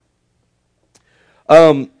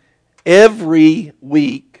Um, every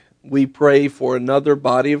week we pray for another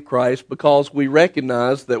body of Christ because we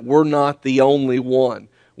recognize that we're not the only one.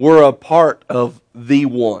 We're a part of the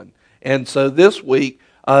one. And so this week,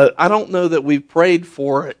 I don't know that we've prayed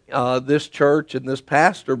for this church and this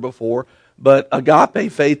pastor before, but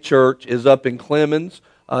Agape Faith Church is up in Clemens,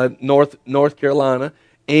 North Carolina,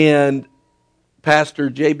 and Pastor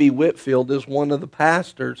J.B. Whitfield is one of the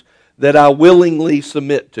pastors that I willingly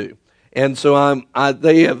submit to. And so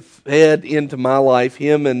they have fed into my life.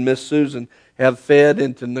 Him and Miss Susan have fed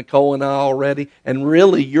into Nicole and I already. And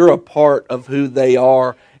really, you're a part of who they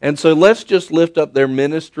are. And so let's just lift up their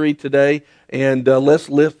ministry today. And let's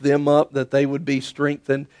lift them up that they would be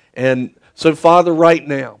strengthened. And so, Father, right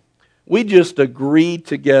now, we just agree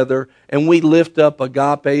together and we lift up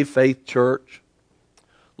Agape Faith Church.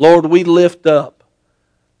 Lord, we lift up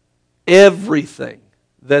everything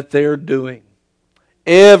that they're doing.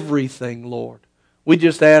 Everything, Lord. We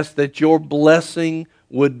just ask that your blessing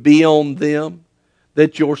would be on them,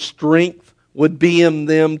 that your strength would be in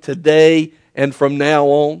them today and from now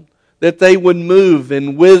on, that they would move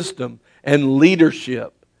in wisdom and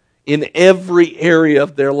leadership in every area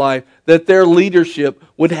of their life, that their leadership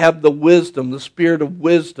would have the wisdom, the spirit of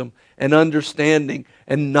wisdom and understanding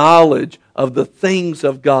and knowledge of the things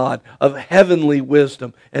of God, of heavenly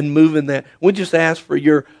wisdom, and move in that. We just ask for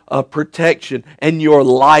your protection and your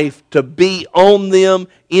life to be on them,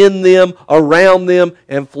 in them, around them,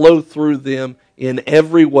 and flow through them in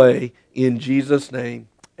every way. In Jesus' name,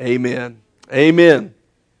 amen. Amen.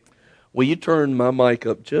 Will you turn my mic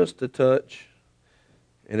up just a touch?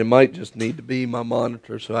 And it might just need to be my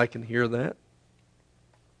monitor so I can hear that.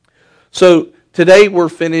 So today we're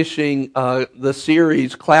finishing the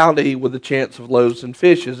series Cloudy with a Chance of Loaves and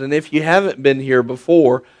Fishes. And if you haven't been here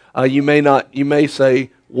before, you may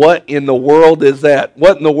say, what in the world is that?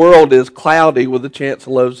 What in the world is Cloudy with a Chance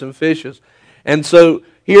of Loaves and Fishes? And so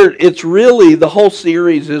here it's really, the whole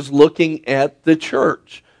series is looking at the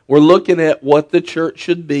church. We're looking at what the church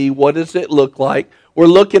should be. What does it look like? We're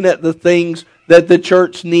looking at the things that the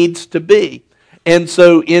church needs to be. And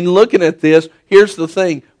so in looking at this, here's the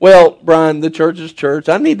thing. Well, Brian, the church is church.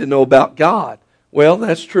 I need to know about God. Well,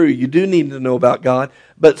 that's true. You do need to know about God.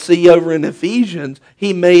 But see, over in Ephesians,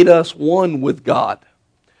 he made us one with God.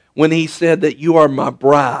 When he said that you are my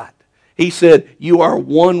bride. He said, you are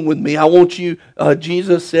one with me. I want you,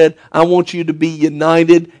 Jesus said, I want you to be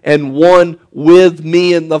united and one with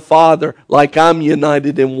me and the Father, like I'm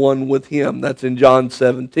united and one with him. That's in John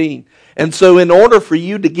 17. And so in order for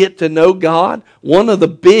you to get to know God, one of the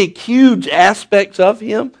big, huge aspects of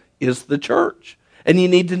him is the church. And you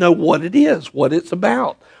need to know what it is, what it's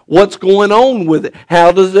about, what's going on with it,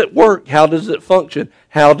 how does it work, how does it function,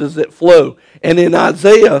 how does it flow. And in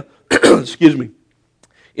Isaiah, excuse me,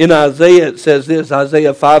 in Isaiah it says this,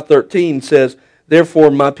 Isaiah 5:13 says, therefore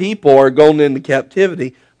my people are gone into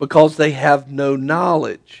captivity because they have no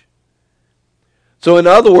knowledge. So in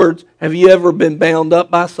other words, have you ever been bound up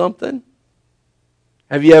by something?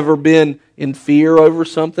 Have you ever been in fear over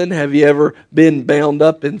something? Have you ever been bound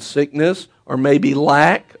up in sickness or maybe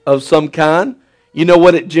lack of some kind? You know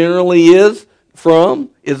what it generally is from?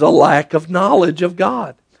 Is a lack of knowledge of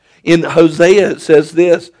God. In Hosea it says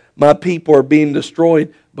this, my people are being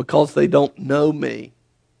destroyed because they don't know me.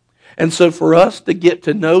 And so for us to get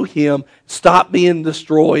to know him, stop being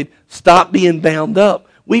destroyed, stop being bound up,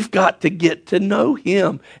 we've got to get to know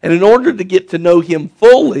him. And in order to get to know him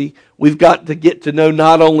fully, we've got to get to know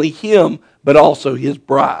not only him, but also his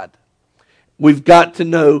bride. We've got to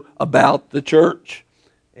know about the church.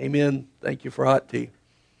 Amen. Thank you for hot tea.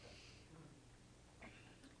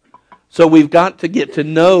 So we've got to get to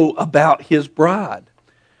know about his bride.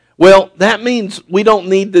 Well, that means we don't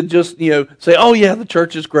need to just, say, oh yeah, the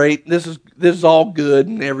church is great. This is all good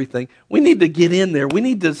and everything. We need to get in there. We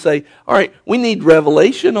need to say, all right, we need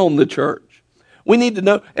revelation on the church. We need to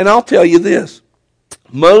know, and I'll tell you this,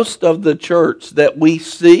 most of the church that we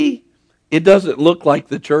see, it doesn't look like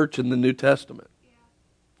the church in the New Testament.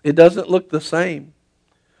 It doesn't look the same.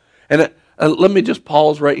 And let me just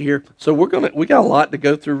pause right here. So we got a lot to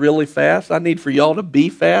go through really fast. I need for y'all to be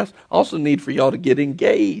fast. I also need for y'all to get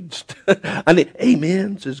engaged.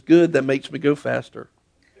 Amens is good. That makes me go faster.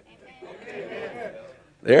 Amen.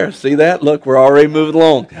 There, see that? Look, we're already moving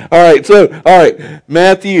along. All right,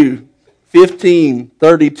 Matthew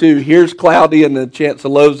 15:32. Here's Cloudy and the chance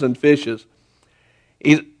of loaves and fishes.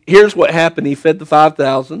 Here's what happened. He fed the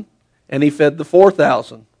 5,000 and he fed the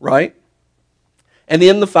 4,000, right? And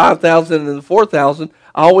in the 5,000 and the 4,000,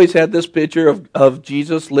 I always had this picture of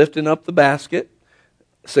Jesus lifting up the basket,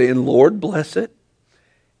 saying, Lord, bless it.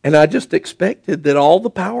 And I just expected that all the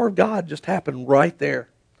power of God just happened right there.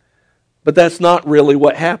 But that's not really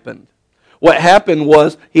what happened. What happened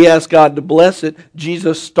was he asked God to bless it.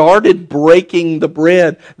 Jesus started breaking the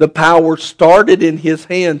bread. The power started in his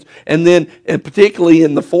hands. And then, and particularly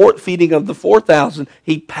in the feeding of the 4,000,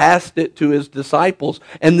 he passed it to his disciples.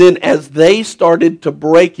 And then as they started to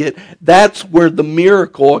break it, that's where the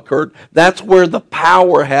miracle occurred. That's where the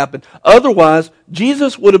power happened. Otherwise,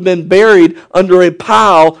 Jesus would have been buried under a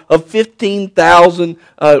pile of 15,000,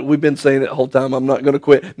 we've been saying it the whole time, I'm not going to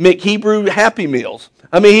quit, McHebrew Happy Meals.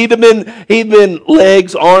 I mean, he'd been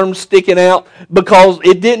legs, arms sticking out, because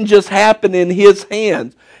it didn't just happen in his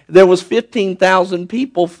hands. There was 15,000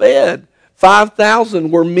 people fed.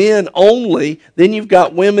 5,000 were men only. Then you've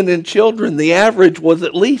got women and children. The average was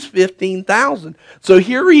at least 15,000. So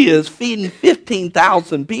here he is feeding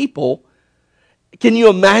 15,000 people. Can you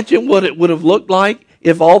imagine what it would have looked like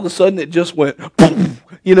if all of a sudden it just went,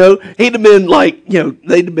 you know? He'd have been like, you know,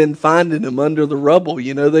 they'd have been finding him under the rubble.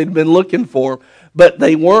 You know, they'd have been looking for him. But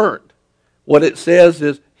they weren't. What it says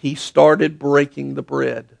is he started breaking the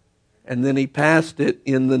bread. And then he passed it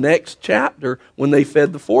in the next chapter when they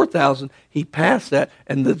fed the 4,000. He passed that,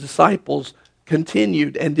 and the disciples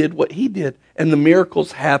continued and did what he did. And the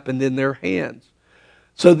miracles happened in their hands.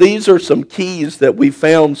 So these are some keys that we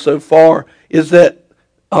found so far, is that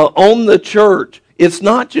on the church, it's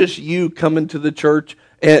not just you coming to the church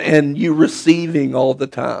and you receiving all the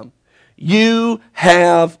time. You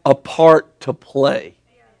have a part to play.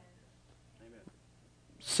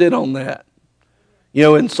 Sit on that. You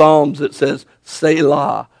know, in Psalms it says,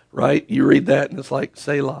 Selah, right? You read that and it's like,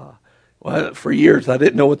 Selah. Well, for years I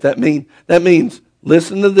didn't know what that means. That means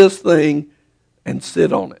listen to this thing and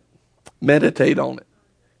sit on it. Meditate on it.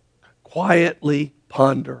 Quietly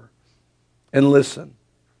ponder and listen.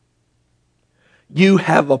 You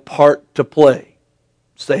have a part to play.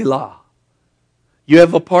 Selah. You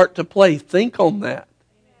have a part to play. Think on that.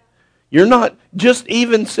 You're not just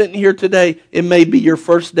even sitting here today. It may be your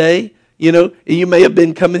first day. You know, you may have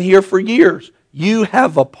been coming here for years. You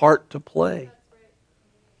have a part to play.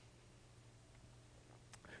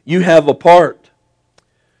 You have a part.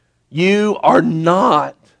 You are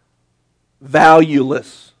not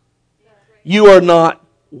valueless. You are not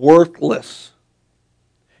worthless.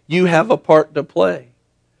 You have a part to play.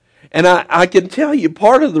 And I can tell you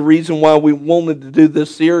part of the reason why we wanted to do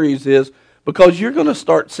this series is because you're going to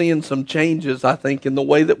start seeing some changes, I think, in the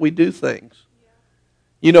way that we do things.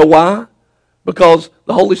 You know why? Because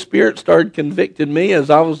the Holy Spirit started convicting me as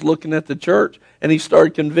I was looking at the church, and he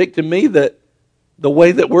started convicting me that the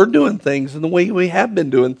way that we're doing things and the way we have been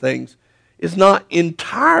doing things is not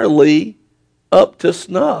entirely up to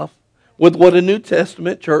snuff with what a New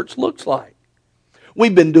Testament church looks like.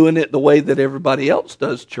 We've been doing it the way that everybody else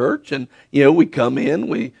does church, and you know, we come in,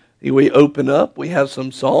 we open up, we have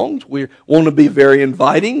some songs, we want to be very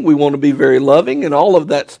inviting, we want to be very loving, and all of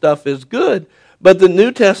that stuff is good. But the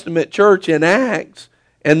New Testament church in Acts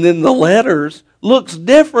and then the letters looks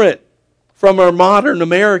different from our modern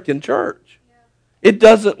American church. It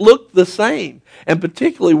doesn't look the same. And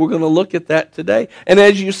particularly we're going to look at that today. And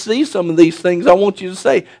as you see some of these things, I want you to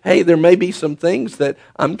say, hey, there may be some things that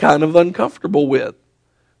I'm kind of uncomfortable with.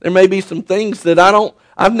 There may be some things that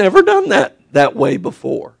I've never done that way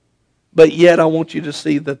before. But yet I want you to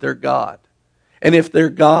see that they're God. And if they're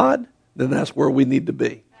God, then that's where we need to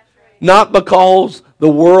be. Not because the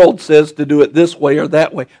world says to do it this way or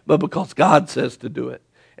that way, but because God says to do it.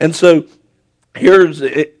 And so here's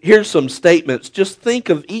some statements. Just think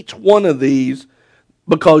of each one of these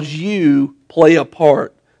because you play a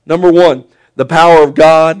part. Number one, the power of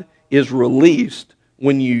God is released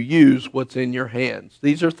when you use what's in your hands.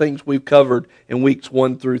 These are things we've covered in weeks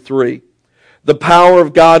 1 through 3. The power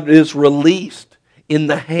of God is released in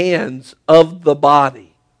the hands of the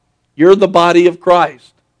body. You're the body of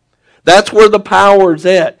Christ. That's where the power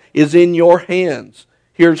is in your hands.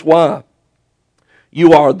 Here's why.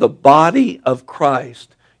 You are the body of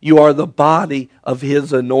Christ. You are the body of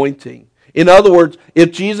His anointing. In other words,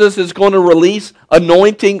 if Jesus is going to release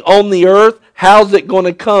anointing on the earth, how's it going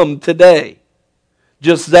to come today?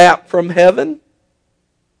 Just zap from heaven?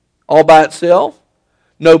 All by itself?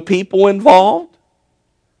 No people involved?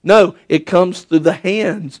 No, it comes through the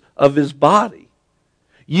hands of His body.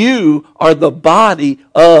 You are the body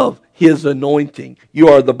of His anointing. You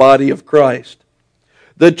are the body of Christ.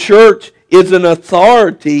 The church is an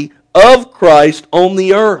authority of Christ on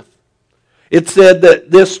the earth. It said that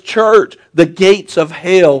this church, the gates of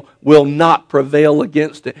hell will not prevail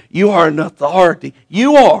against it. You are an authority.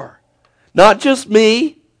 You are. Not just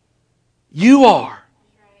me. You are.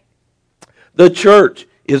 The church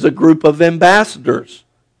is a group of ambassadors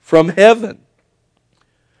from heaven.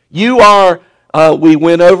 You are, we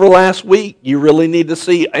went over last week, you really need to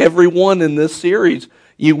see everyone in this series.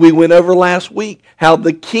 We went over last week how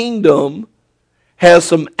the kingdom has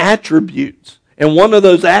some attributes. And one of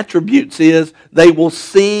those attributes is they will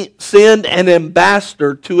send an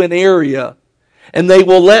ambassador to an area, and they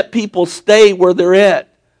will let people stay where they're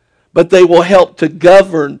at, but they will help to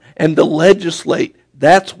govern and to legislate.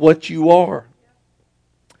 That's what you are.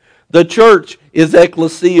 The church is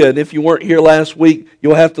ecclesia, and if you weren't here last week,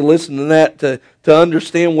 you'll have to listen to that to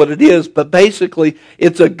understand what it is. But basically,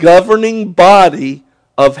 it's a governing body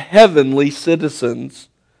of heavenly citizens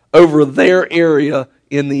over their area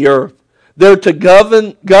in the earth. They're to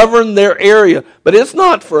govern their area, but it's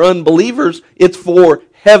not for unbelievers, it's for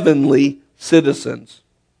heavenly citizens.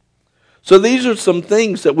 So these are some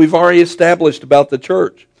things that we've already established about the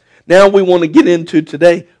church. Now we want to get into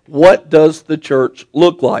today, what does the church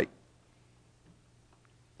look like?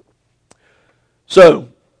 So,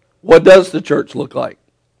 what does the church look like?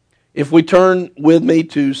 If we turn with me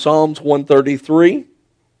to Psalms 133.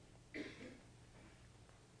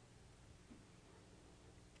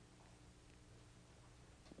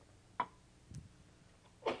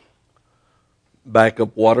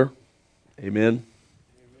 Backup water. Amen.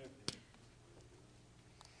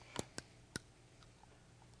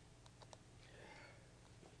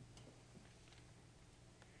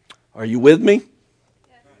 Are you with me?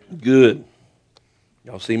 Good.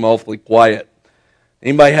 Y'all seem awfully quiet.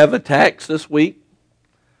 Anybody have attacks this week?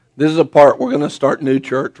 This is a part we're going to start new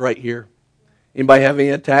church right here. Anybody have any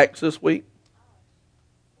attacks this week?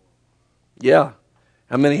 Yeah.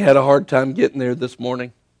 How many had a hard time getting there this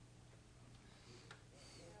morning?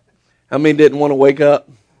 How many didn't want to wake up?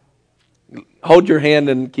 Hold your hand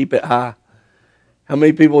and keep it high. How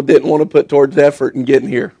many people didn't want to put towards effort in getting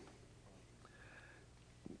here?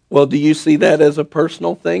 Well, do you see that as a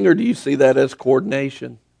personal thing, or do you see that as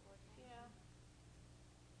coordination?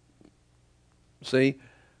 See,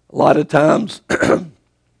 a lot of times the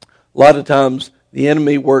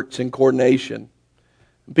enemy works in coordination.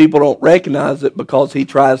 People don't recognize it because he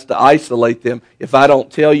tries to isolate them. If I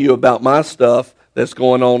don't tell you about my stuff that's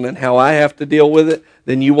going on and how I have to deal with it,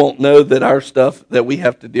 then you won't know that our stuff that we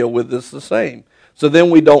have to deal with is the same. So then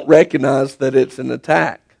we don't recognize that it's an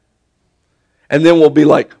attack. And then we'll be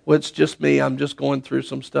like, well, it's just me. I'm just going through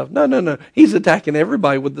some stuff. No. He's attacking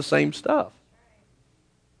everybody with the same stuff.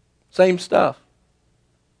 Same stuff.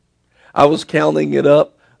 I was counting it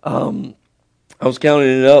up. Not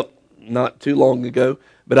too long ago.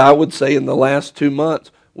 But I would say in the last 2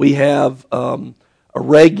 months, we have a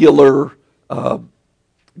regular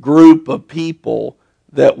group of people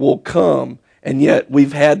that will come. And yet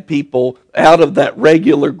we've had people out of that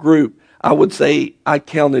regular group. I would say I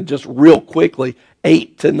counted just real quickly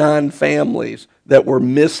 8 to 9 families that were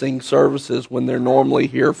missing services when they're normally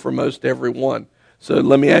here for most everyone. So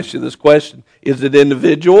let me ask you this question. Is it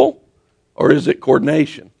individual or is it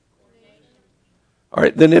coordination? All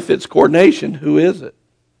right, then if it's coordination, who is it?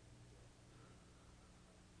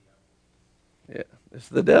 Yeah, it's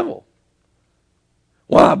the devil.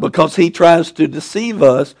 Why? Because he tries to deceive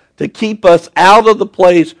us to keep us out of the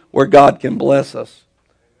place where God can bless us.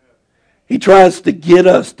 He tries to get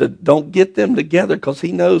us to don't get them together because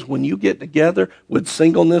he knows when you get together with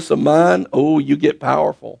singleness of mind, oh, you get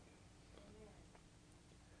powerful.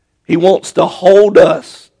 He wants to hold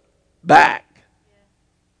us back.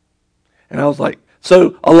 And I was like,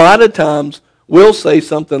 so a lot of times we'll say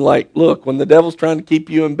something like, look, when the devil's trying to keep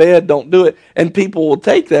you in bed, don't do it. And people will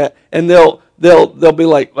take that and they'll be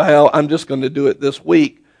like, well, I'm just going to do it this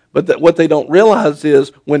week. But what they don't realize is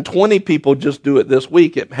when 20 people just do it this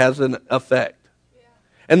week, it has an effect. Yeah.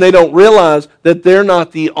 And they don't realize that they're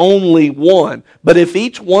not the only one. But if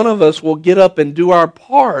each one of us will get up and do our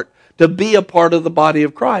part to be a part of the body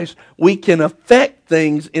of Christ, we can affect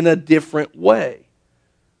things in a different way.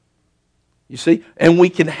 You see? And we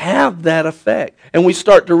can have that effect. And we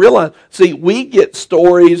start to realize, see, we get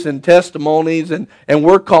stories and testimonies and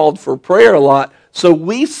we're called for prayer a lot, so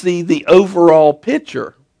we see the overall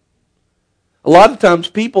picture. A lot of times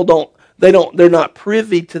people they're not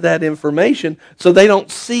privy to that information, so they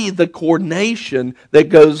don't see the coordination that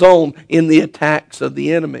goes on in the attacks of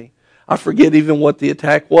the enemy. I forget even what the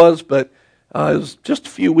attack was, but it was just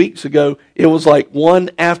a few weeks ago. It was like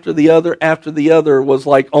one after the other was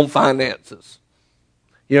like on finances.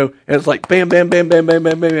 You know, and it's like bam, bam, bam, bam, bam,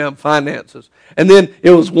 bam, bam, bam, finances. And then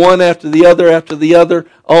it was one after the other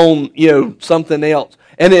on, something else.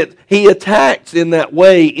 And he attacks in that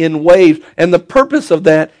way, in waves. And the purpose of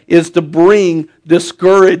that is to bring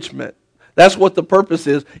discouragement. That's what the purpose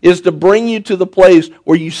is to bring you to the place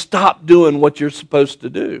where you stop doing what you're supposed to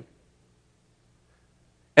do.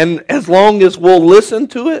 And as long as we'll listen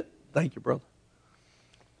to it, thank you, brother.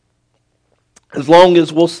 As long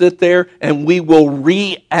as we'll sit there and we will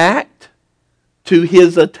react to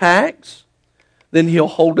his attacks, then he'll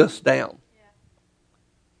hold us down.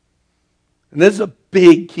 And this is a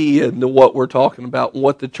big key into what we're talking about and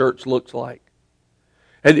what the church looks like.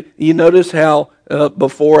 And you notice how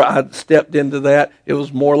before I stepped into that, it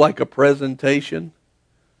was more like a presentation,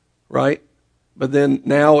 right? But then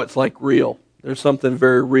now it's like real. There's something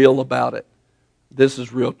very real about it. This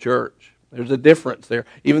is real church. There's a difference there.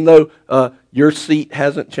 Even though your seat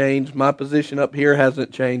hasn't changed, my position up here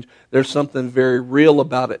hasn't changed, there's something very real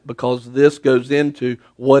about it because this goes into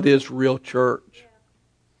what is real church.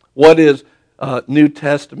 What is New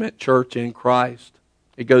Testament church in Christ?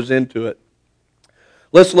 It goes into it.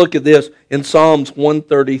 Let's look at this in Psalms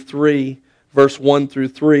 133, verse 1 through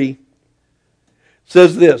 3. It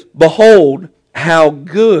says this, "Behold, how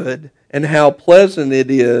good and how pleasant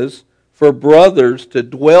it is for brothers to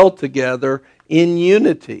dwell together in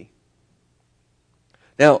unity."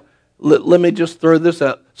 Now, let me just throw this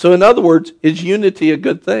out. So in other words, is unity a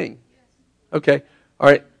good thing? Okay, all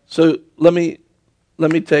right. So let me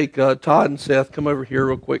take Todd and Seth. Come over here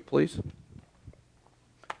real quick, please.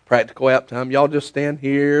 Practical app time. Y'all just stand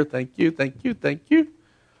here. Thank you, thank you, thank you.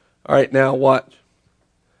 All right, now watch.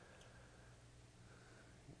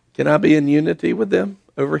 Can I be in unity with them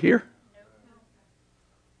over here?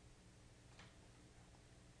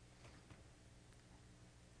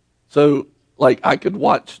 So, like, I could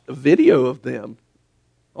watch a video of them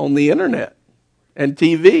on the internet and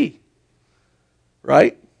TV,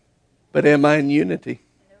 right? But am I in unity?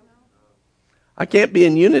 I can't be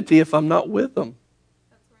in unity if I'm not with them.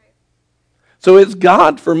 So it's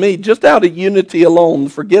God for me, just out of unity alone.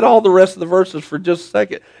 Forget all the rest of the verses for just a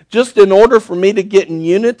second. Just in order for me to get in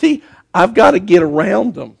unity, I've got to get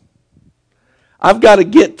around them. I've got to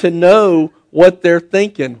get to know what they're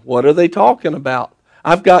thinking. What are they talking about?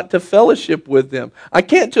 I've got to fellowship with them. I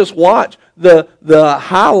can't just watch the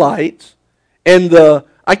highlights and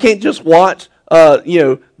I can't just watch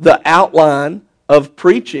the outline of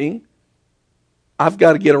preaching. I've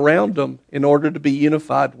got to get around them in order to be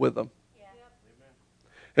unified with them.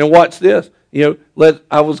 And watch this.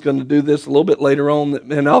 I was going to do this a little bit later on,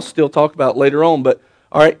 and I'll still talk about it later on. But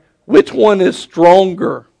all right, which one is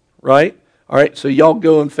stronger? Right. All right. So y'all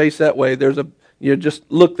go and face that way. Just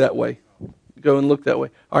look that way. Go and look that way.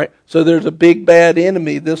 All right. So there's a big bad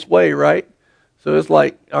enemy this way, right? So it's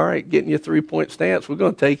like, all right, getting your 3-point stance. We're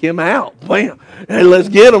going to take him out. Bam. Hey, let's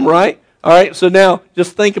get him, right? All right. So now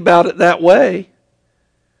just think about it that way.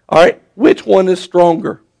 All right. Which one is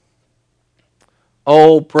stronger?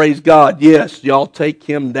 Oh, praise God. Yes, y'all take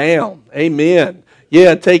him down. Amen.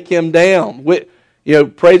 Yeah, take him down.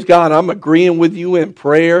 Praise God, I'm agreeing with you in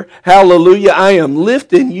prayer. Hallelujah, I am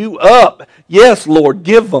lifting you up. Yes, Lord,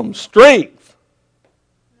 give them strength.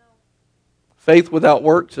 No. Faith without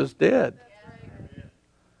works is dead.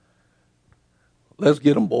 Let's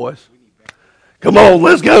get them, boys. Come on,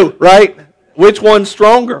 let's go, right? Which one's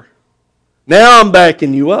stronger? Now I'm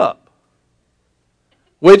backing you up.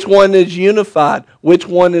 Which one is unified? Which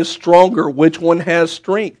one is stronger? Which one has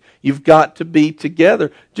strength? You've got to be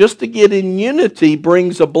together. Just to get in unity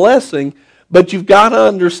brings a blessing, but you've got to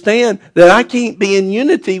understand that I can't be in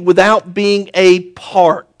unity without being a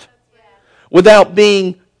part, without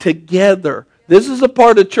being together. This is a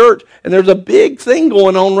part of church, and there's a big thing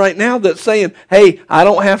going on right now that's saying, hey, I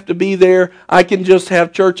don't have to be there. I can just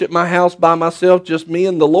have church at my house by myself, just me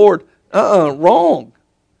and the Lord. Wrong.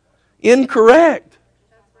 Incorrect.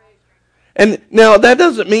 And now that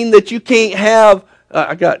doesn't mean that you can't have,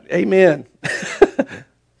 amen.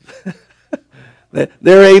 They're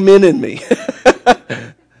amening me.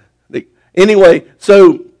 Anyway,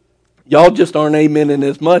 so y'all just aren't amening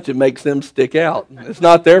as much. It makes them stick out. It's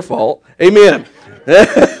not their fault. Amen.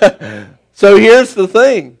 So here's the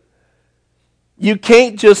thing. You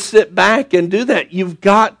can't just sit back and do that. You've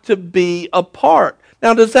got to be a part.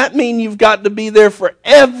 Now, does that mean you've got to be there for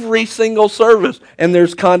every single service and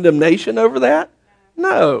there's condemnation over that?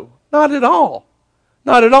 No, not at all.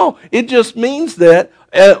 Not at all. It just means that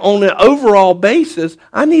on an overall basis,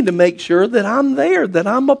 I need to make sure that I'm there, that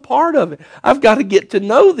I'm a part of it. I've got to get to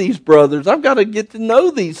know these brothers. I've got to get to know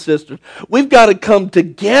these sisters. We've got to come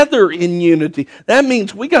together in unity. That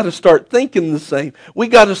means we got to start thinking the same. We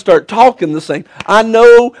got to start talking the same. I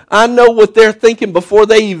know what they're thinking before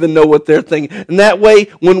they even know what they're thinking. And that way,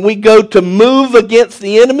 when we go to move against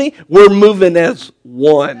the enemy, we're moving as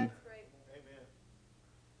one.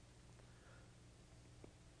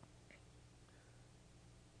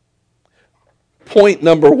 point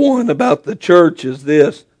number one about the church is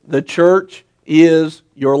this. The church is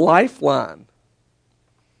your lifeline.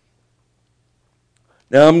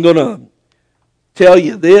 Now I'm going to tell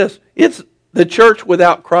you this. It's the church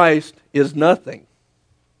without Christ is nothing.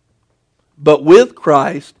 But with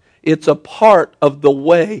Christ, it's a part of the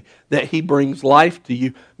way that He brings life to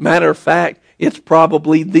you. Matter of fact, it's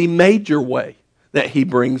probably the major way that He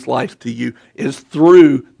brings life to you is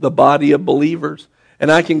through the body of believers.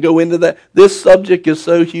 And I can go into that. This subject is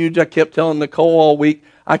so huge, I kept telling Nicole all week,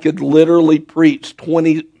 I could literally preach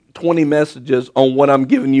 20 messages on what I'm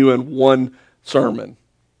giving you in one sermon.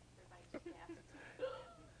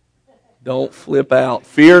 Don't flip out.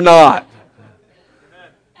 Fear not.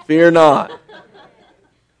 Fear not.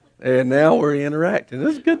 And now we're interacting.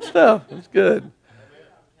 This is good stuff. It's good.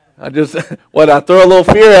 I throw a little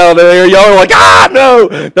fear out there. Y'all are like,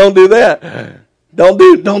 no, don't do that. Don't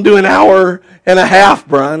do an hour and a half,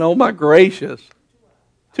 Brian. Oh my gracious.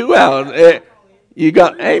 2 hours. You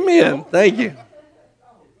got, amen. Thank you.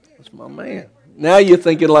 That's my man. Now you're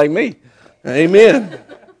thinking like me. Amen.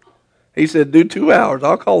 He said, do 2 hours.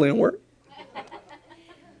 I'll call in work.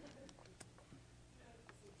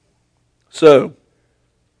 So,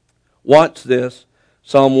 watch this.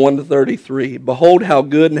 Psalm 133. Behold how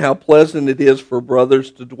good and how pleasant it is for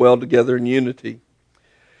brothers to dwell together in unity.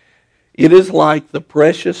 It is like the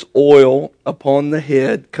precious oil upon the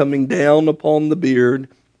head coming down upon the beard,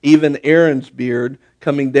 even Aaron's beard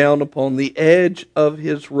coming down upon the edge of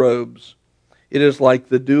his robes. It is like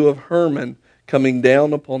the dew of Hermon coming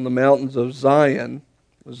down upon the mountains of Zion.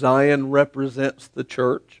 Zion represents the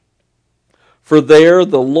church. For there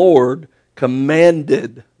the Lord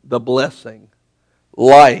commanded the blessing,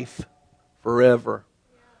 life forever.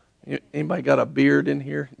 Anybody got a beard in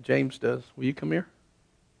here? James does. Will you come here?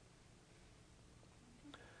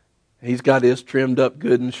 He's got his trimmed up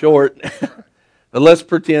good and short. But let's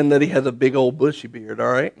pretend that he has a big old bushy beard,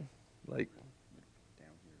 all right? Like,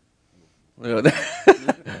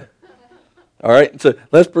 all right, so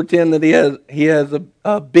let's pretend that he has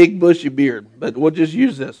a big bushy beard, but we'll just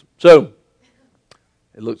use this. So,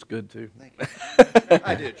 it looks good too.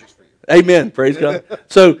 I did it just for you. Amen. Praise God.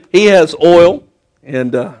 So he has oil,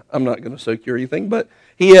 and I'm not going to soak you or anything, but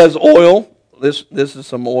he has oil. This is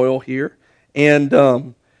some oil here,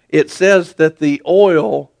 and it says that the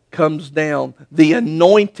oil comes down. The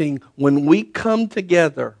anointing, when we come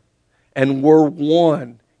together and we're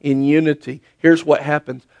one in unity, here's what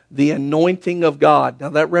happens. The anointing of God, now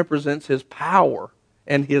that represents His power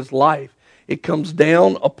and His life. It comes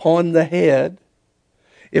down upon the head.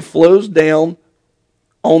 It flows down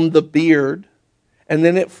on the beard, and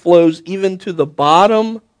then it flows even to the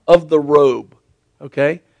bottom of the robe.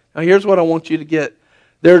 Okay? Now here's what I want you to get.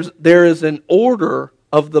 There is an order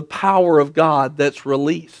of the power of God that's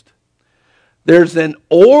released. There's an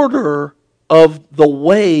order of the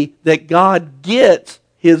way that God gets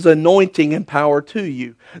His anointing and power to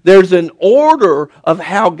you. There's an order of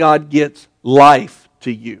how God gets life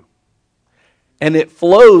to you. And it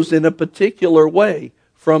flows in a particular way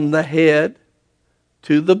from the head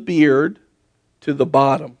to the beard to the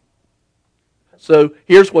bottom. So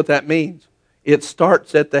here's what that means. It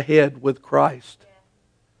starts at the head with Christ.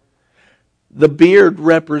 The beard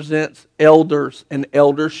represents elders and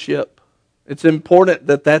eldership. It's important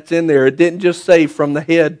that that's in there. It didn't just say from the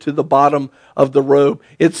head to the bottom of the robe.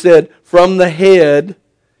 It said from the head,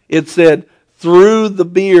 it said through the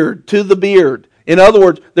beard, to the beard. In other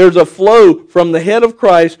words, there's a flow from the head of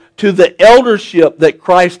Christ to the eldership that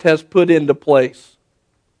Christ has put into place.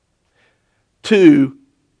 To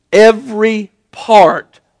every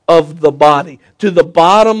part of the body. To the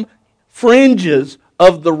bottom fringes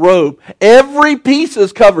of the robe. Every piece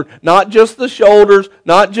is covered. Not just the shoulders,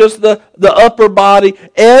 not just the upper body.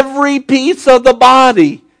 Every piece of the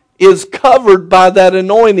body is covered by that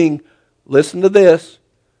anointing. Listen to this.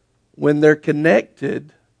 When they're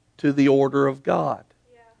connected to the order of God.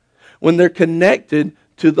 When they're connected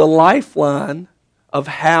to the lifeline of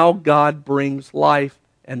how God brings life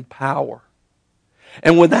and power.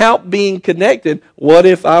 And without being connected, what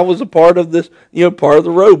if I was a part of this, part of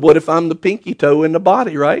the robe? What if I'm the pinky toe in the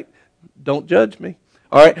body, right? Don't judge me.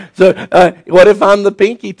 All right, so what if I'm the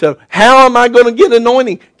pinky toe? How am I going to get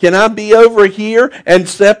anointing? Can I be over here and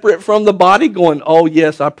separate from the body going, oh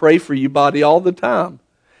yes, I pray for you, body, all the time?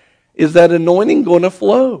 Is that anointing going to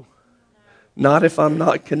flow? Not if I'm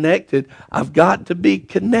not connected. I've got to be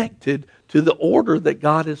connected to the order that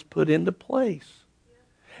God has put into place.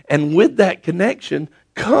 And with that connection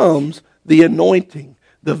comes the anointing,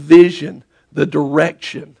 the vision, the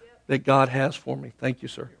direction that God has for me. Thank you,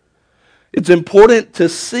 sir. It's important to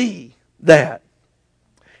see that.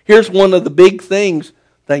 Here's one of the big things.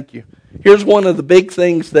 Thank you. Here's one of the big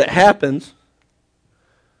things that happens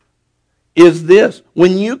is this.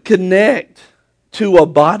 When you connect to a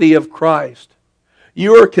body of Christ,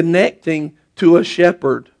 you are connecting to a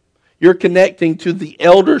shepherd. You're connecting to the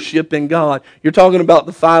eldership in God. You're talking about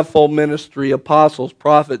the fivefold ministry, apostles,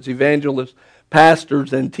 prophets, evangelists,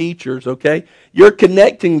 pastors, and teachers, okay? You're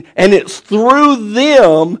connecting, and it's through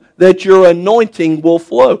them that your anointing will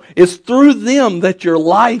flow. It's through them that your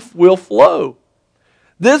life will flow.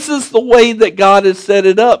 This is the way that God has set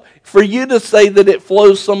it up. For you to say that it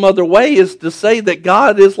flows some other way is to say that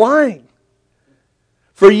God is lying.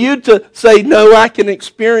 For you to say, no, I can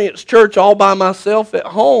experience church all by myself at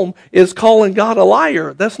home is calling God a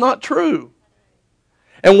liar. That's not true.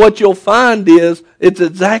 And what you'll find is it's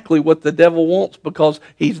exactly what the devil wants, because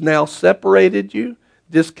he's now separated you,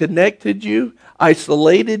 disconnected you,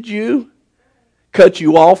 isolated you, cut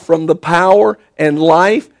you off from the power and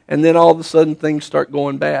life, and then all of a sudden things start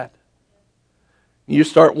going bad. You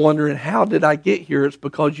start wondering, how did I get here? It's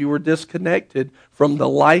because you were disconnected from the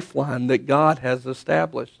lifeline that God has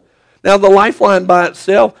established. Now, the lifeline by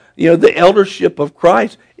itself, the eldership of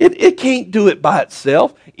Christ, it can't do it by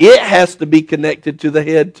itself. It has to be connected to the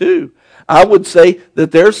head too. I would say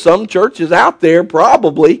that there's some churches out there,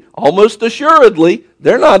 probably, almost assuredly,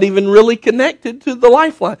 they're not even really connected to the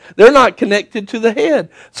lifeline. They're not connected to the head.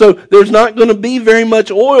 So there's not going to be very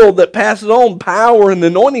much oil that passes on, power and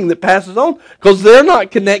anointing that passes on, because they're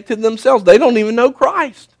not connected themselves. They don't even know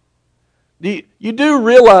Christ. You do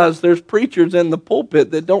realize there's preachers in the pulpit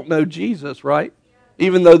that don't know Jesus, right?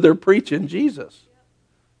 Even though they're preaching Jesus.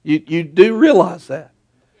 You do realize that.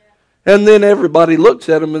 And then everybody looks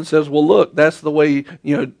at them and says, well, look, that's the way,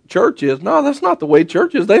 church is. No, that's not the way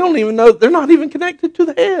church is. They don't even know. They're not even connected to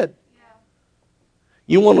the head. Yeah.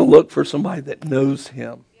 You want to look for somebody that knows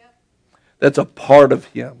Him. Yep. That's a part of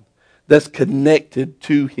Him. That's connected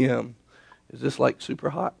to Him. Is this like super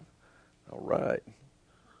hot? All right.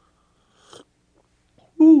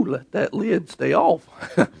 Ooh, let that lid stay off.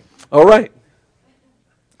 All right.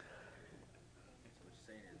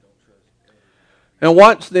 Now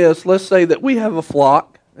watch this. Let's say that we have a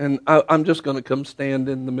flock, and I'm just going to come stand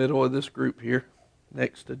in the middle of this group here,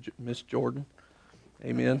 next to Miss Jordan.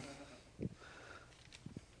 Amen.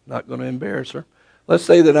 Not going to embarrass her. Let's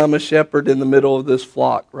say that I'm a shepherd in the middle of this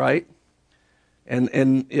flock, right?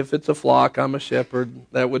 And if it's a flock, I'm a shepherd.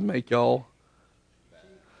 That would make y'all.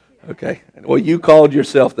 Okay. Well, you called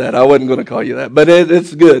yourself that. I wasn't going to call you that, but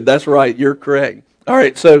it's good. That's right. You're correct. All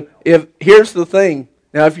right. So here's the thing.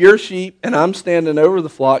 Now, if you're sheep and I'm standing over the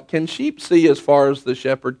flock, can sheep see as far as the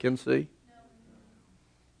shepherd can see?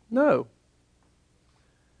 No.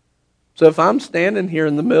 So if I'm standing here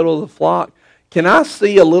in the middle of the flock, can I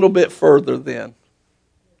see a little bit further then?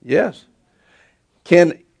 Yes.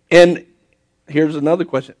 And here's another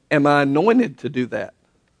question. Am I anointed to do that?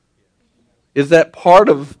 Is that part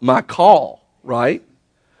of my call, right?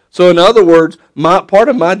 So in other words, part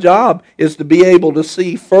of my job is to be able to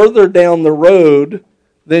see further down the road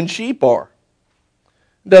than sheep are.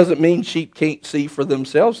 It doesn't mean sheep can't see for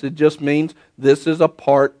themselves. It just means this is a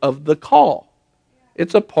part of the call.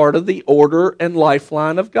 It's a part of the order and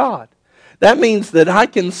lifeline of God. That means that I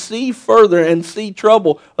can see further and see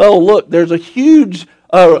trouble. Oh, look, there's a huge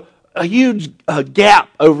gap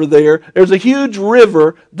over there. There's a huge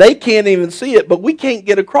river. They can't even see it, but we can't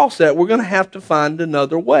get across that. We're going to have to find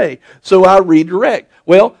another way. So I redirect.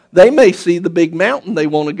 Well, they may see the big mountain they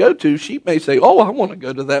want to go to. Sheep may say, oh, I want to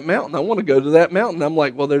go to that mountain. I want to go to that mountain. I'm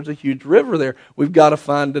like, well, there's a huge river there. We've got to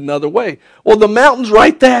find another way. Well, the mountain's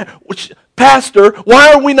right there. Pastor,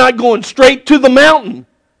 why are we not going straight to the mountain?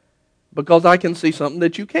 Because I can see something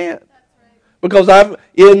that you can't. Because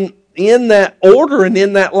in that order and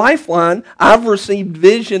in that lifeline, I've received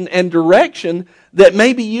vision and direction that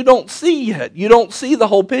maybe you don't see yet. You don't see the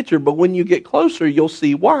whole picture, but when you get closer, you'll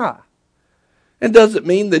see why. It doesn't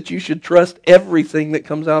mean that you should trust everything that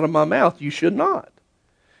comes out of my mouth. You should not.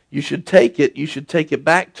 You should take it. You should take it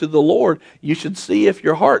back to the Lord. You should see if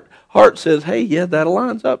your heart says, hey, yeah, that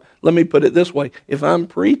aligns up. Let me put it this way. If I'm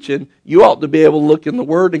preaching, you ought to be able to look in the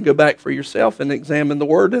Word and go back for yourself and examine the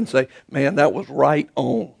Word and say, man, that was right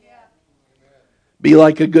on. Be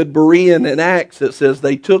like a good Berean in Acts that says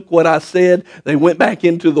they took what I said, they went back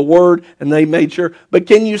into the Word, and they made sure. But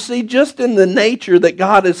can you see, just in the nature that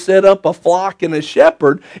God has set up a flock and a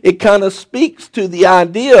shepherd, it kind of speaks to the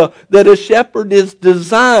idea that a shepherd is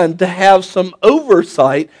designed to have some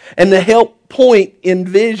oversight and to help point in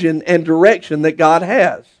vision and direction that God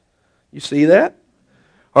has. You see that?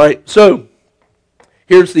 All right, so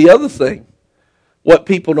here's the other thing. What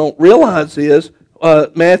people don't realize is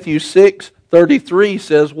Matthew 6, 33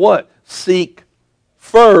 says what? Seek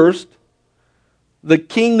first the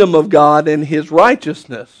kingdom of God and His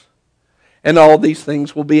righteousness, and all these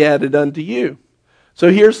things will be added unto you.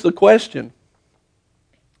 So here's the question.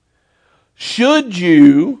 Should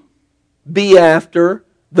you be after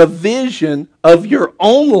the vision of your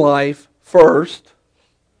own life first?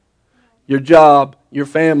 Your job, your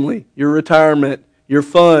family, your retirement, your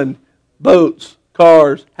fun, boats,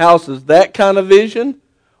 cars, houses, that kind of vision?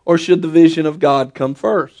 Or should the vision of God come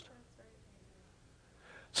first?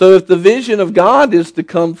 So if the vision of God is to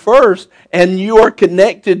come first, and you are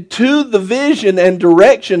connected to the vision and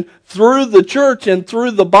direction through the church and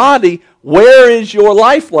through the body, where is your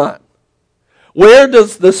lifeline? Where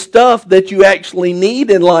does the stuff that you actually need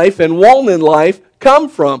in life and want in life come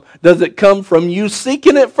from? Does it come from you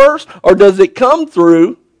seeking it first, or does it come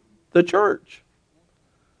through the church?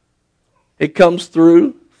 It comes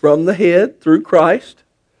from the head, through Christ,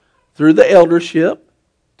 through the eldership,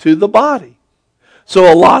 to the body.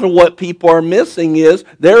 So a lot of what people are missing is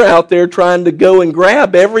they're out there trying to go and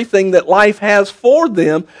grab everything that life has for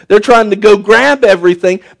them. They're trying to go grab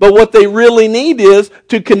everything, but what they really need is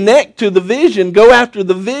to connect to the vision, go after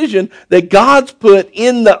the vision that God's put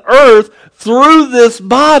in the earth through this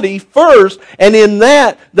body first, and in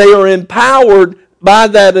that they are empowered by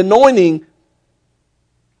that anointing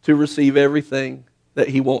to receive everything that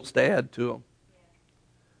He wants to add to them.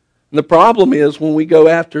 And the problem is when we go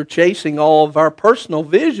after chasing all of our personal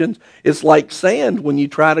visions, it's like sand when you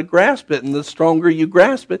try to grasp it. And the stronger you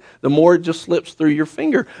grasp it, the more it just slips through your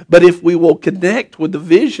finger. But if we will connect with the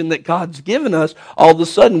vision that God's given us, all of a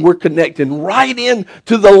sudden we're connecting right in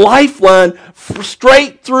to the lifeline,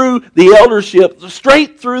 straight through the eldership,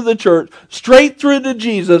 straight through the church, straight through to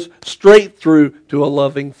Jesus, straight through to a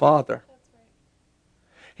loving Father.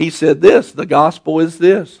 He said this, the gospel is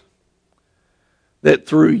this, that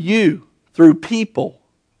through you, through people,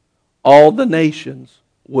 all the nations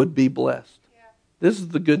would be blessed. Yeah. This is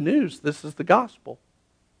the good news. This is the gospel.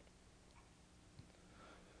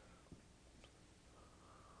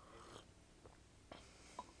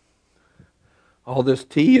 All this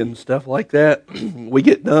tea and stuff like that, we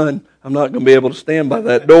get done, I'm not going to be able to stand by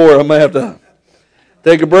that door. I'm going to have to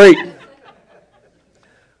take a break.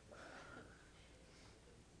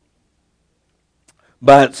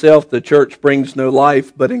 By itself, the church brings no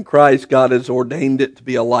life, but in Christ, God has ordained it to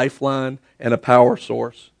be a lifeline and a power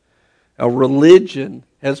source. Now, religion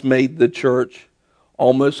has made the church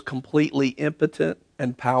almost completely impotent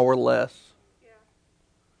and powerless. Yeah.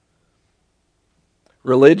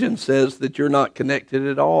 Religion says that you're not connected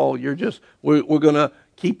at all. You're just, we're going to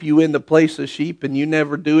keep you in the place of sheep, and you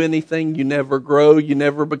never do anything. You never grow. You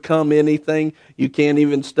never become anything. You can't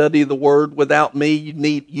even study the Word without me.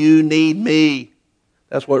 You need me.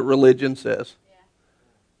 That's what religion says.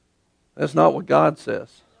 That's not what God says.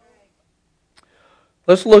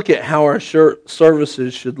 Let's look at how our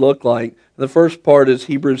services should look like. The first part is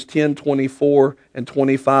Hebrews 10:24 and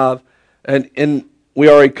 25. And we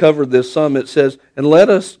already covered this some. It says, "And let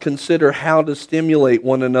us consider how to stimulate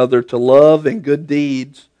one another to love and good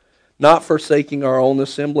deeds, not forsaking our own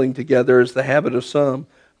assembling together as the habit of some,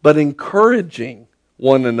 but encouraging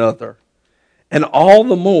one another. And all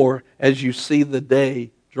the more as you see the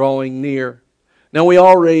day drawing near." Now we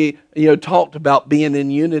already talked about being in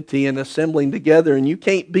unity and assembling together, and you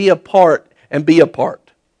can't be apart and be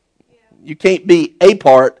apart. Yeah. You can't be a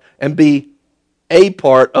part and be a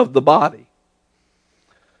part of the body.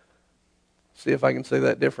 See if I can say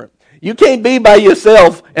that different. You can't be by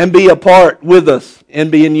yourself and be apart with us and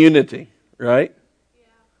be in unity, right? Yeah.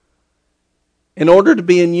 In order to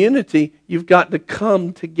be in unity, you've got to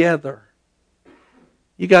come together.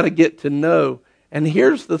 You got to get to know. And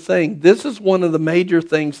here's the thing. This is one of the major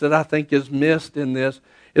things that I think is missed in this,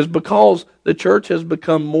 is because the church has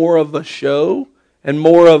become more of a show and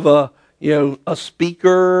more of a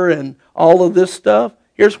speaker and all of this stuff.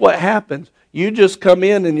 Here's what happens. You just come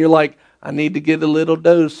in and you're like, I need to get a little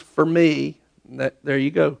dose for me. There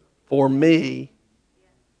you go. For me.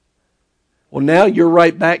 Well, now you're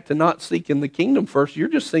right back to not seeking the kingdom first. You're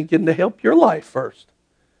just seeking to help your life first.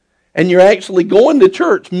 And you're actually going to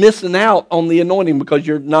church missing out on the anointing because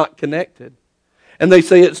you're not connected. And they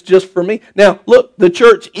say it's just for me. Now, look, the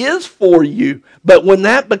church is for you. But when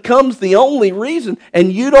that becomes the only reason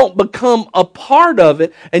and you don't become a part of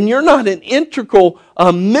it and you're not an integral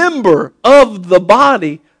member of the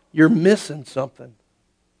body, you're missing something.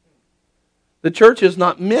 The church is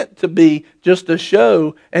not meant to be just a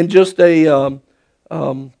show and just a...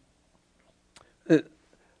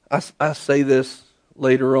 I say this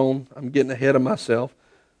later on. I'm getting ahead of myself.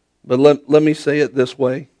 But let me say it this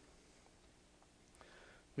way.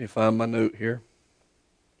 Let me find my note here.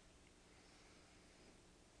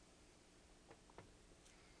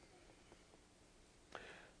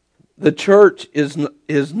 The church is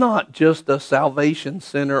not just a salvation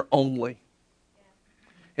center only.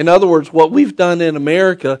 In other words, what we've done in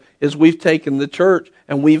America is we've taken the church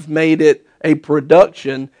and we've made it a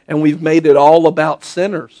production and we've made it all about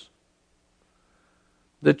sinners.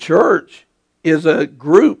 The church is a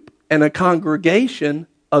group and a congregation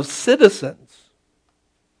of citizens.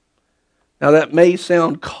 Now that may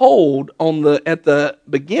sound cold at the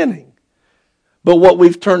beginning, but what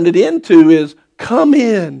we've turned it into is come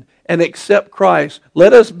in and accept Christ.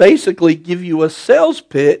 Let us basically give you a sales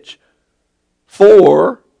pitch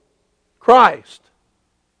for Christ.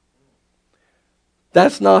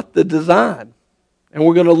 That's not the design. And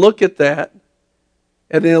we're going to look at that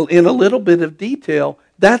and in a little bit of detail.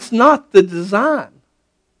 That's not the design.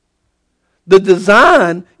 The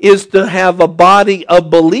design is to have a body of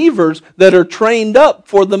believers that are trained up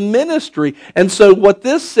for the ministry. And so what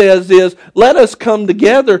this says is, let us come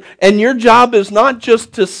together, and your job is not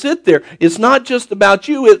just to sit there. It's not just about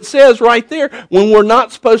you. It says right there, when we're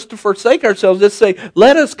not supposed to forsake ourselves, it says,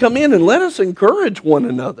 let us come in and let us encourage one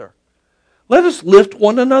another. Let us lift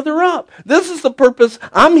one another up. This is the purpose.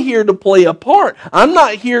 I'm here to play a part. I'm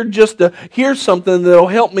not here just to hear something that'll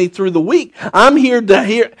help me through the week. I'm here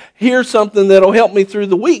to hear something that'll help me through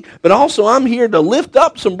the week. But also I'm here to lift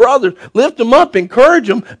up some brothers, lift them up, encourage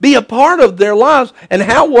them, be a part of their lives. And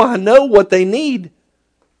how will I know what they need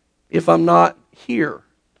if I'm not here?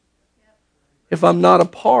 If I'm not a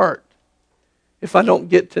part? If I don't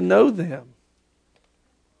get to know them?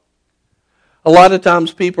 A lot of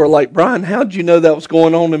times people are like, Brian, how did you know that was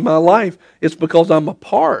going on in my life? It's because I'm a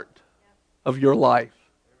part of your life.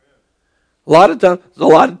 A lot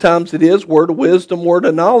of times it is word of wisdom, word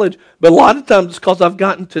of knowledge, but a lot of times it's because I've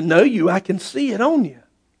gotten to know you. I can see it on you.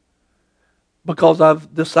 Because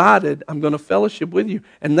I've decided I'm going to fellowship with you.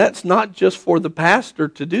 And that's not just for the pastor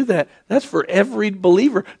to do that. That's for every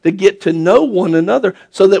believer to get to know one another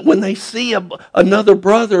so that when they see another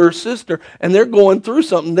brother or sister and they're going through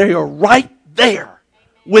something, they are right there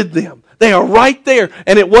with them. They are right there.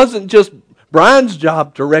 And it wasn't just Brian's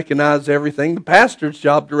job to recognize everything, the pastor's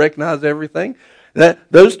job to recognize everything. That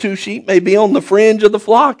those two sheep may be on the fringe of the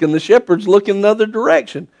flock and the shepherd's looking another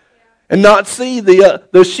direction. And not see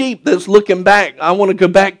the sheep that's looking back. I want to go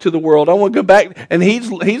back to the world. I want to go back. And he's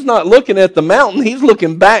not looking at the mountain. He's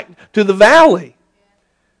looking back to the valley.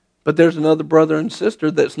 But there's another brother and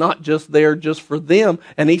sister that's not just there just for them.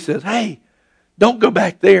 And he says, hey, don't go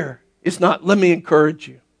back there. It's not, let me encourage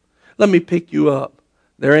you. Let me pick you up.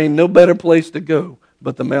 There ain't no better place to go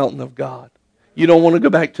but the mountain of God. You don't want to go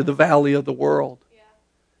back to the valley of the world.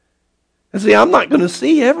 And see, I'm not going to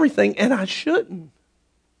see everything, and I shouldn't.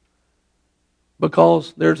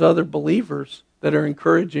 Because there's other believers that are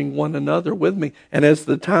encouraging one another with me. And as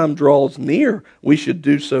the time draws near, we should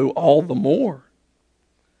do so all the more.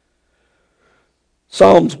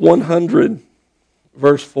 Psalms 100,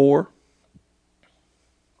 verse 4.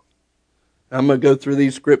 I'm going to go through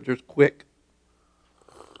these scriptures quick.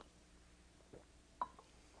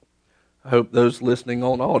 I hope those listening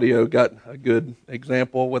on audio got a good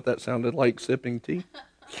example of what that sounded like sipping tea.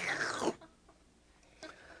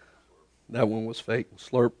 That one was fake.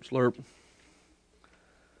 Slurp, slurp.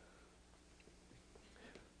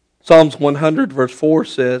 Psalms 100 verse 4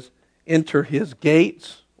 says, enter his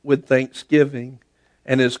gates with thanksgiving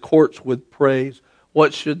and his courts with praise.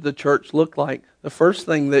 What should the church look like? The first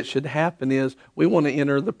thing that should happen is we want to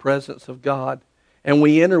enter the presence of God. And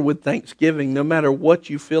we enter with thanksgiving no matter what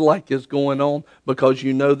you feel like is going on, because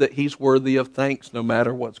you know that he's worthy of thanks no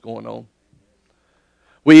matter what's going on.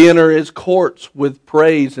 We enter his courts with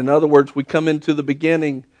praise. In other words, we come into the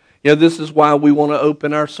beginning. You know, this is why we want to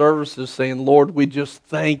open our services saying, Lord, we just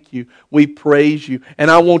thank you. We praise you. And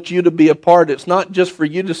I want you to be a part. It's not just for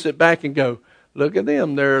you to sit back and go, look at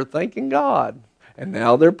them. They're thanking God. And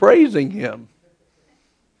now they're praising him.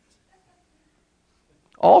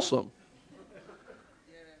 Awesome.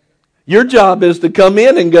 Your job is to come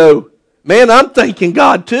in and go, man, I'm thanking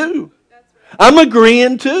God too. I'm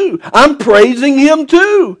agreeing too. I'm praising him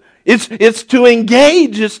too. It's to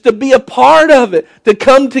engage. It's to be a part of it. To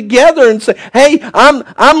come together and say, hey,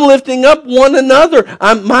 I'm lifting up one another.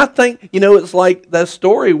 It's like that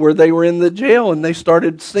story where they were in the jail and they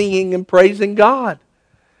started singing and praising God.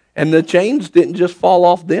 And the chains didn't just fall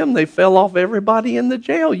off them. They fell off everybody in the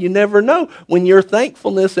jail. You never know when your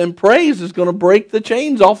thankfulness and praise is going to break the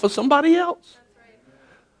chains off of somebody else.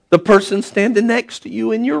 The person standing next to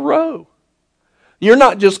you in your row. You're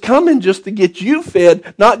not just coming just to get you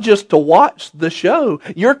fed, not just to watch the show.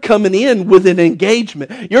 You're coming in with an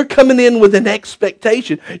engagement. You're coming in with an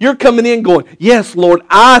expectation. You're coming in going, yes, Lord,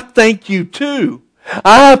 I thank you too.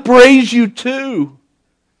 I praise you too.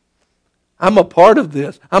 I'm a part of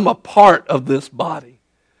this. I'm a part of this body.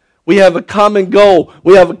 We have a common goal.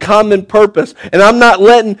 We have a common purpose. And I'm not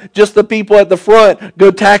letting just the people at the front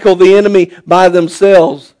go tackle the enemy by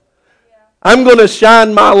themselves. I'm going to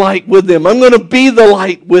shine my light with them. I'm going to be the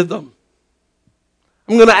light with them.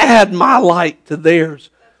 I'm going to add my light to theirs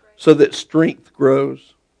so that strength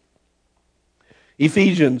grows.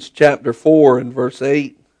 Ephesians chapter 4 and verse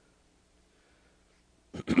 8.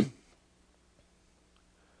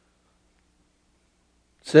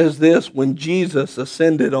 Says this, when Jesus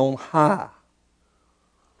ascended on high,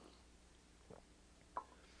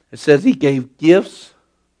 it says he gave gifts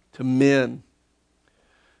to men.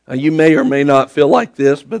 Now you may or may not feel like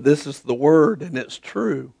this, but this is the word and it's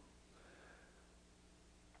true.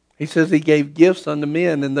 He says he gave gifts unto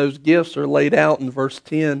men, and those gifts are laid out in verse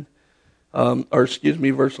 10,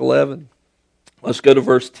 verse 11. Let's go to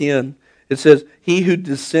verse 10. It says, he who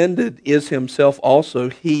descended is himself also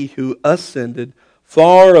he who ascended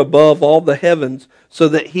far above all the heavens, so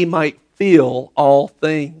that he might fill all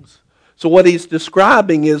things. So what he's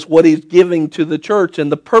describing is what he's giving to the church, and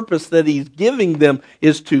the purpose that he's giving them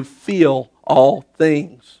is to fill all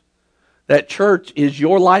things. That church is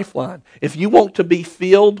your lifeline. If you want to be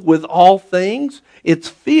filled with all things, it's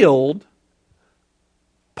filled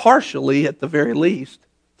partially, at the very least,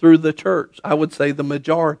 through the church. I would say the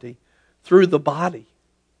majority, through the body.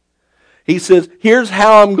 He says, here's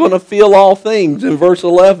how I'm going to fill all things in verse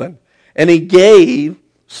 11. And he gave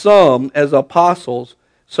some as apostles,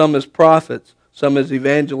 some as prophets, some as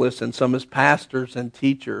evangelists, and some as pastors and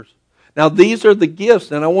teachers. Now these are the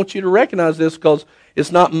gifts, and I want you to recognize this because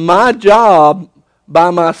it's not my job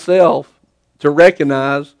by myself to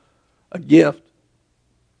recognize a gift.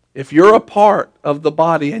 If you're a part of the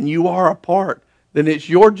body, and you are a part, then it's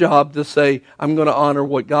your job to say, I'm going to honor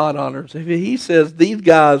what God honors. If he says these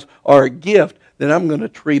guys are a gift, then I'm going to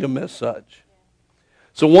treat them as such.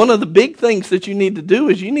 So one of the big things that you need to do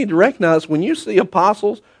is you need to recognize when you see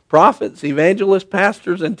apostles, prophets, evangelists,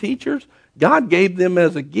 pastors, and teachers, God gave them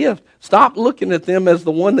as a gift. Stop looking at them as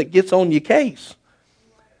the one that gets on your case.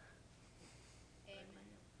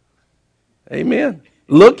 Amen.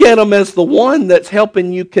 Look at them as the one that's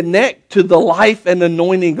helping you connect to the life and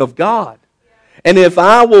anointing of God. And if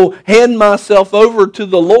I will hand myself over to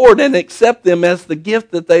the Lord and accept them as the gift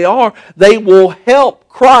that they are, they will help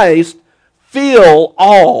Christ fill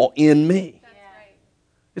all in me. That's right.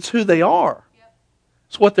 It's who they are. Yep.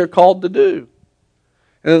 It's what they're called to do.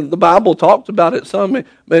 And the Bible talks about it some,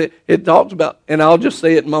 but it talks about, and I'll just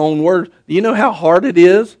say it in my own words, do you know how hard it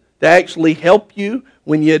is to actually help you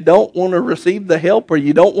when you don't want to receive the help or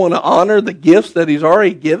you don't want to honor the gifts that He's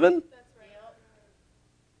already given?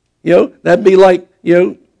 You know, that'd be like,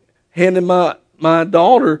 handing my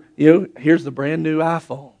daughter, here's the brand new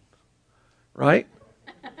iPhone. Right?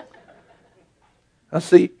 I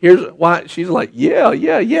see, here's why she's like,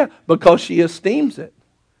 yeah, because she esteems it.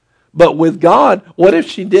 But with God, what if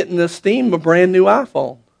she didn't esteem a brand new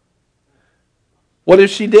iPhone? What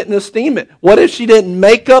if she didn't esteem it? What if she didn't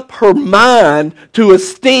make up her mind to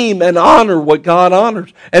esteem and honor what God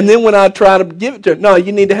honors? And then when I try to give it to her, no,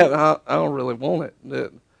 you need to have, I don't really want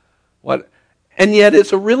it. What? And yet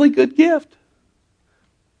it's a really good gift.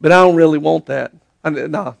 But I don't really want that.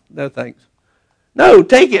 No thanks. No,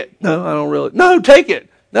 take it. No, I don't really. No, take it.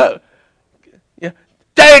 No. Yeah,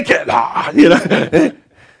 take it.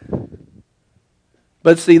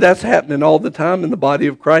 But see, that's happening all the time in the body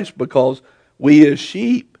of Christ because we as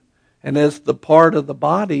sheep and as the part of the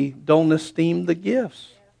body don't esteem the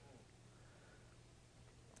gifts.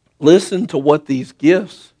 Listen to what these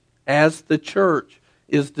gifts as the church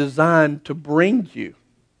is designed to bring you.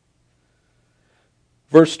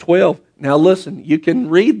 Verse 12. Now listen, you can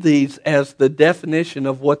read these as the definition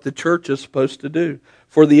of what the church is supposed to do.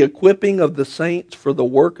 For the equipping of the saints for the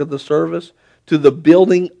work of the service, to the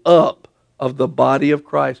building up of the body of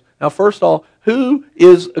Christ. Now first of all, who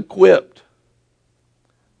is equipped?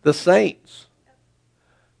 The saints.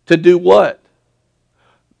 To do what?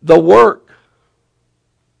 The work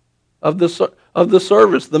of the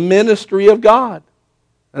service, the ministry of God.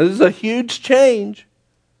 Now, this is a huge change.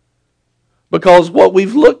 Because what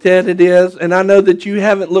we've looked at it is, and I know that you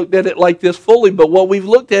haven't looked at it like this fully, but what we've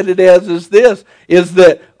looked at it as is this, is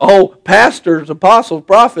that, pastors, apostles,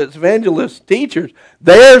 prophets, evangelists, teachers,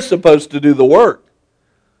 they're supposed to do the work.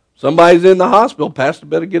 Somebody's in the hospital, pastor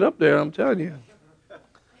better get up there, I'm telling you.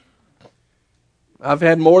 I've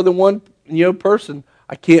had more than one person,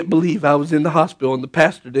 I can't believe I was in the hospital and the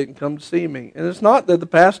pastor didn't come to see me. And it's not that the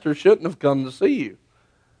pastor shouldn't have come to see you.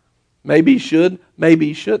 Maybe he should, maybe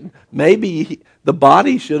he shouldn't. Maybe the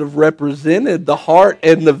body should have represented the heart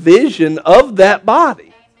and the vision of that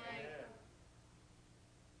body.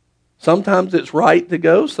 Sometimes it's right to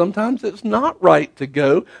go, sometimes it's not right to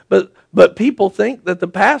go. But people think that the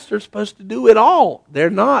pastor's supposed to do it all. They're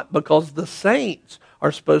not, because the saints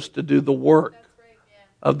are supposed to do the work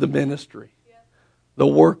of the ministry, the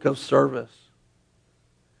work of service.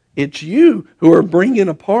 It's you who are bringing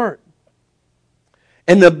apart.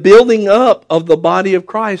 And the building up of the body of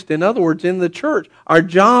Christ, in other words, in the church, our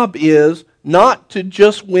job is not to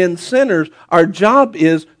just win sinners. Our job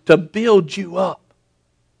is to build you up,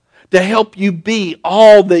 to help you be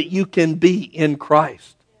all that you can be in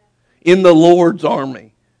Christ, in the Lord's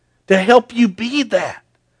army, to help you be that.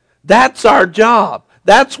 That's our job.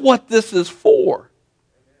 That's what this is for.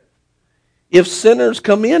 If sinners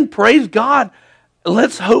come in, praise God,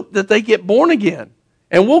 let's hope that they get born again.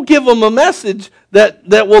 And we'll give them a message that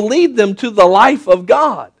will lead them to the life of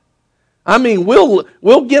God. I mean, we'll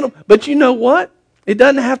get them. But you know what? It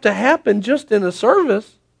doesn't have to happen just in a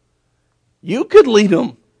service. You could lead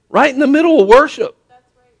them right in the middle of worship. That's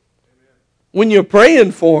right. When you're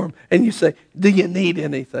praying for them and you say, do you need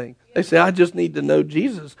anything? They say, I just need to know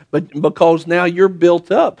Jesus. But because now you're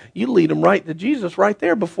built up, you lead them right to Jesus right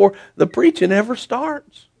there before the preaching ever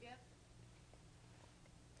starts.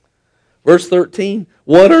 Verse 13,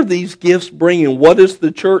 what are these gifts bringing? What is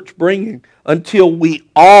the church bringing? Until we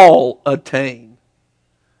all attain.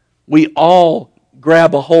 We all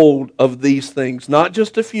grab a hold of these things. Not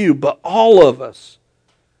just a few, but all of us.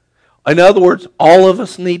 In other words, all of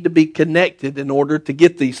us need to be connected in order to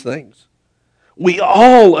get these things. We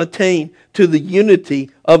all attain to the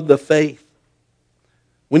unity of the faith.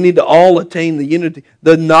 We need to all attain the unity,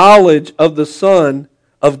 the knowledge of the Son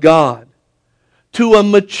of God. To a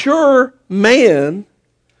mature man,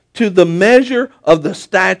 to the measure of the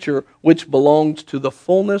stature which belongs to the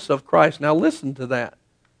fullness of Christ. Now listen to that.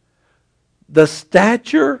 The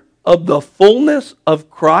stature of the fullness of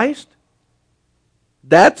Christ,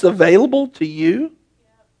 that's available to you?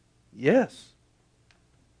 Yes.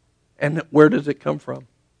 And where does it come from?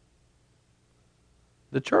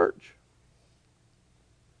 The church.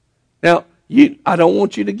 Now, I don't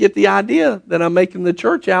want you to get the idea that I'm making the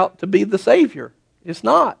church out to be the Savior. It's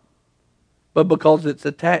not. But because it's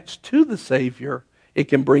attached to the Savior, it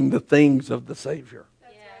can bring the things of the Savior.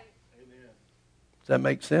 That's right. Does that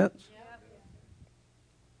make sense? Yeah.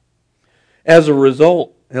 As a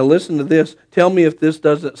result, now listen to this. Tell me if this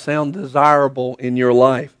doesn't sound desirable in your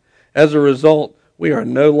life. As a result, we are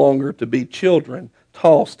no longer to be children,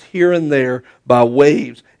 tossed here and there by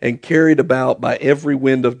waves and carried about by every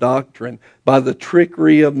wind of doctrine, by the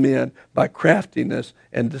trickery of men, by craftiness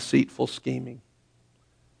and deceitful scheming.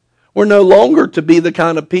 We're no longer to be the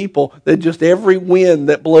kind of people that just every wind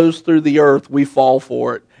that blows through the earth, we fall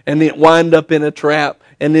for it. And it wind up in a trap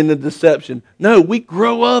and in a deception. No, we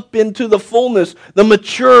grow up into the fullness, the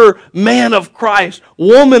mature man of Christ,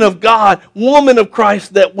 woman of God, woman of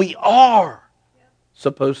Christ that we are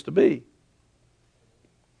supposed to be.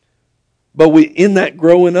 But in that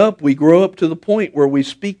growing up, we grow up to the point where we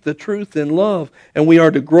speak the truth in love. And we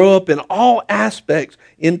are to grow up in all aspects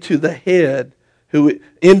into the head,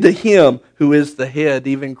 into Him who is the head,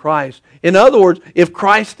 even Christ. In other words, if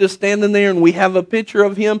Christ is standing there and we have a picture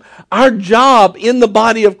of Him, our job in the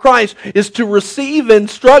body of Christ is to receive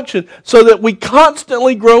instruction so that we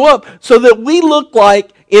constantly grow up, so that we look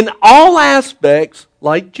like, in all aspects,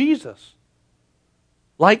 like Jesus.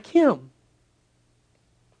 Like Him.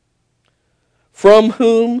 From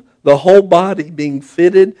whom the whole body being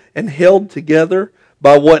fitted and held together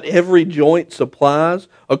by what every joint supplies,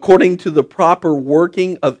 according to the proper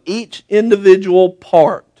working of each individual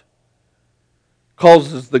part,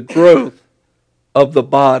 causes the growth of the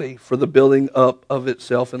body for the building up of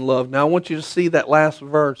itself in love. Now I want you to see that last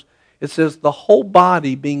verse. It says, the whole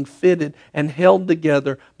body being fitted and held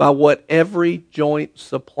together by what every joint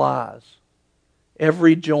supplies.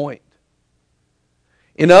 Every joint.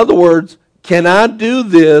 In other words, can I do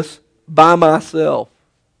this by myself?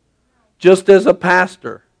 Just as a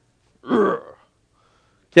pastor?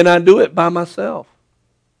 Can I do it by myself?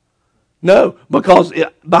 No, because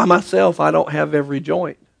by myself I don't have every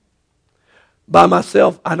joint. By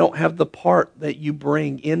myself, I don't have the part that you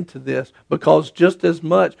bring into this, because just as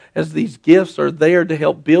much as these gifts are there to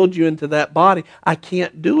help build you into that body, I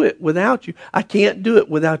can't do it without you. I can't do it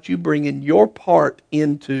without you bringing your part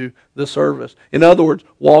into the service. In other words,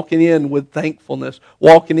 walking in with thankfulness,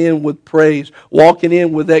 walking in with praise, walking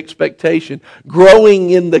in with expectation,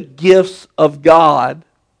 growing in the gifts of God,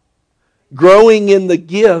 growing in the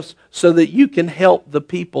gifts so that you can help the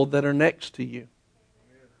people that are next to you.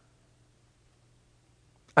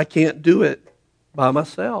 I can't do it by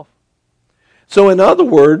myself. So in other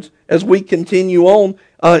words, as we continue on,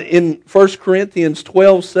 in 1 Corinthians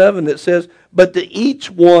 12:7, it says, "But to each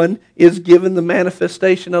one is given the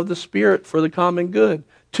manifestation of the Spirit for the common good."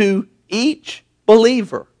 To each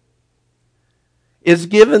believer is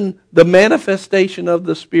given the manifestation of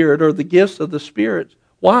the Spirit, or the gifts of the Spirit.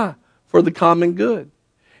 Why? For the common good.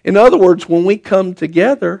 In other words, when we come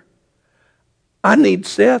together, I need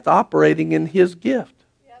Seth operating in his gift.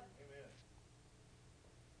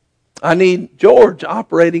 I need George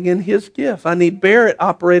operating in his gift. I need Barrett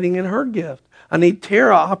operating in her gift. I need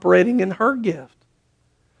Tara operating in her gift.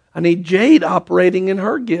 I need Jade operating in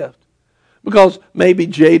her gift. Because maybe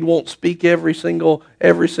Jade won't speak every single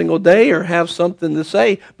day or have something to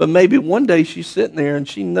say, but maybe one day she's sitting there and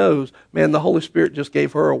she knows, man, the Holy Spirit just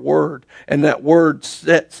gave her a word, and that word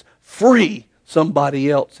sets free somebody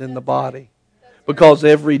else in the body, because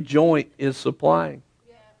every joint is supplying.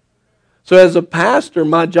 So as a pastor,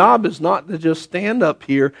 my job is not to just stand up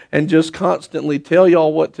here and just constantly tell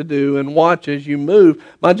y'all what to do and watch as you move.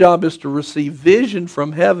 My job is to receive vision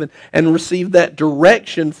from heaven and receive that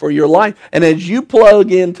direction for your life. And as you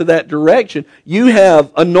plug into that direction, you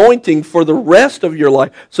have anointing for the rest of your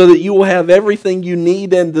life, so that you will have everything you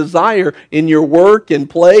need and desire in your work and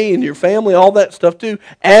play and your family, all that stuff too,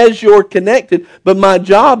 as you're connected. But my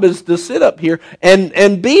job is to sit up here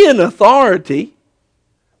and be an authority,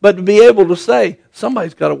 but to be able to say,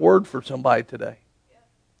 somebody's got a word for somebody today.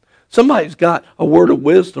 Somebody's got a word of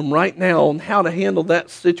wisdom right now on how to handle that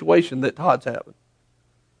situation that Todd's having.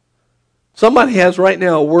 Somebody has right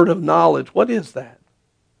now a word of knowledge. What is that?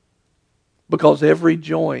 Because every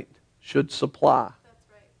joint should supply.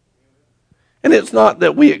 And it's not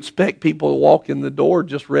that we expect people to walk in the door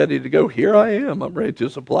just ready to go, here I am, I'm ready to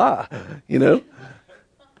supply, you know.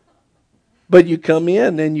 But you come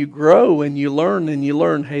in and you grow and you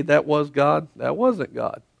learn, hey, that was God, that wasn't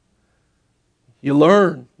God. You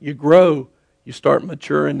learn, you grow, you start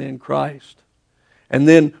maturing in Christ. And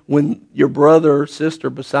then when your brother or sister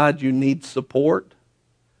beside you needs support,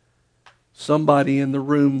 somebody in the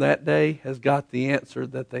room that day has got the answer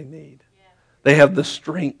that they need. Yeah. They have the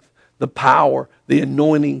strength, the power, the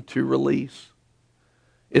anointing to release.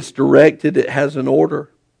 It's directed, it has an order.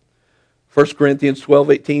 1 Corinthians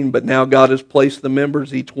 12:18, "But now God has placed the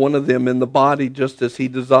members, each one of them, in the body just as He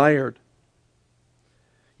desired."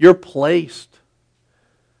 You're placed.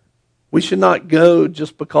 We should not go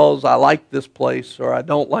just because I like this place or I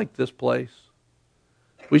don't like this place.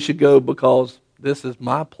 We should go because this is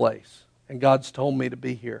my place and God's told me to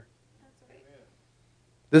be here.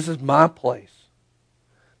 This is my place.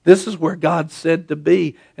 This is where God said to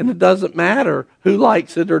be. And it doesn't matter who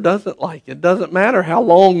likes it or doesn't like it. It doesn't matter how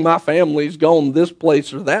long my family's gone this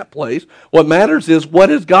place or that place. What matters is, what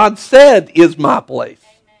has God said is my place.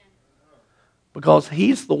 Because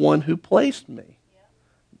He's the one who placed me.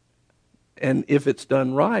 And if it's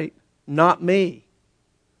done right, not me.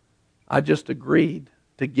 I just agreed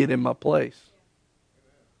to get in my place.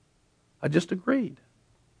 I just agreed.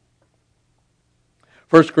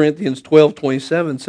 1 Corinthians 12:27 says,